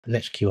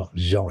Let's queue up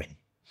Zorin.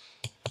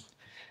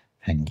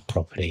 Hang on,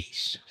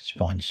 properties. Let's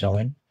find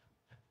Zorin.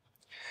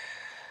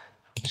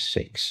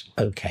 6.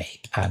 Okay,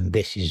 and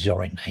this is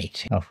Zorin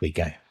 8. Off we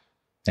go.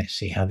 Let's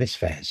see how this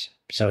fares.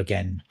 So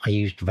again, I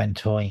used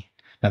Ventry.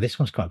 Now this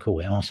one's quite cool.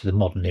 It asks for the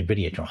modern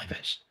NVIDIA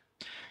drivers.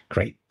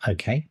 Great.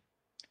 Okay.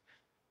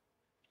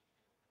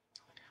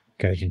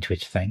 Goes into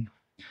its thing.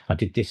 I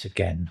did this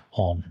again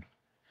on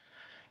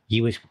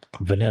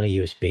vanilla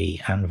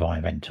USB and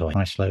via Ventry.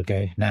 Nice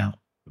logo. Now,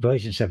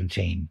 version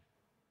 17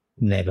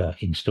 never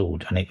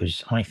installed, and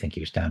I think it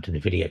was down to the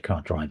video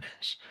card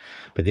drivers.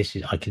 But this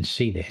is, I can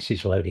see this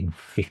is loading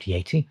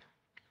 5080.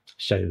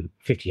 So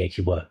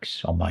 5080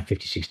 works on my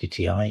 5060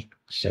 Ti,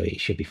 so it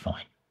should be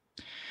fine.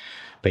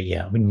 But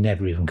yeah, we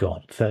never even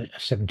got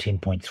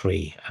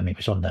 17.3. I mean, it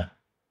was on the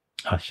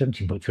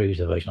 17.3 was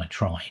the version I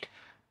tried.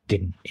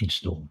 Didn't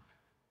install.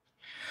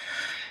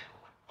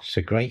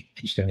 So great.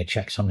 It's doing the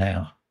checksum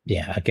now.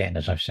 Yeah, again,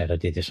 as I've said, I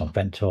did this on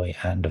Ventry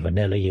and a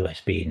vanilla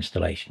USB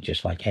installation,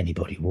 just like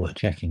anybody would.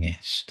 Checking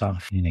its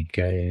stuff, and it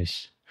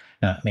goes.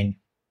 Now, I mean,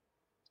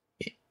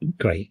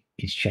 great.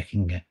 It's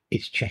checking that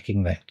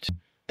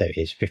there it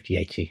is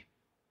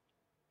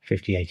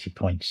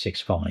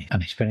 5080.65,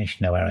 and it's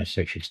finished, no errors,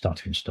 so it should start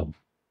to install.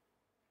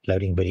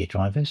 Loading video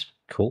drivers,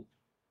 cool.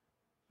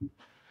 And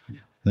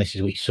this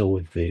is what you saw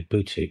with the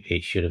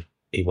Ubuntu.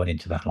 It went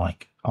into that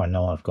like, I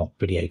know I've got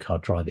video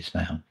card drivers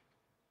now.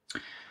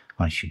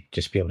 I should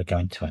just be able to go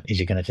into it.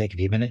 Is it going to take a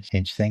few minutes?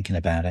 It's thinking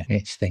about it.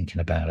 It's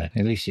thinking about it.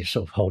 At least it's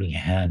sort of holding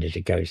your hand as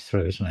it goes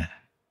through, isn't it?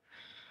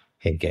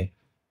 Here we go.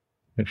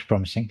 Looks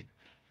promising.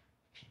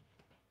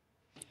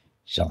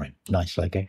 Sorry, nice logo.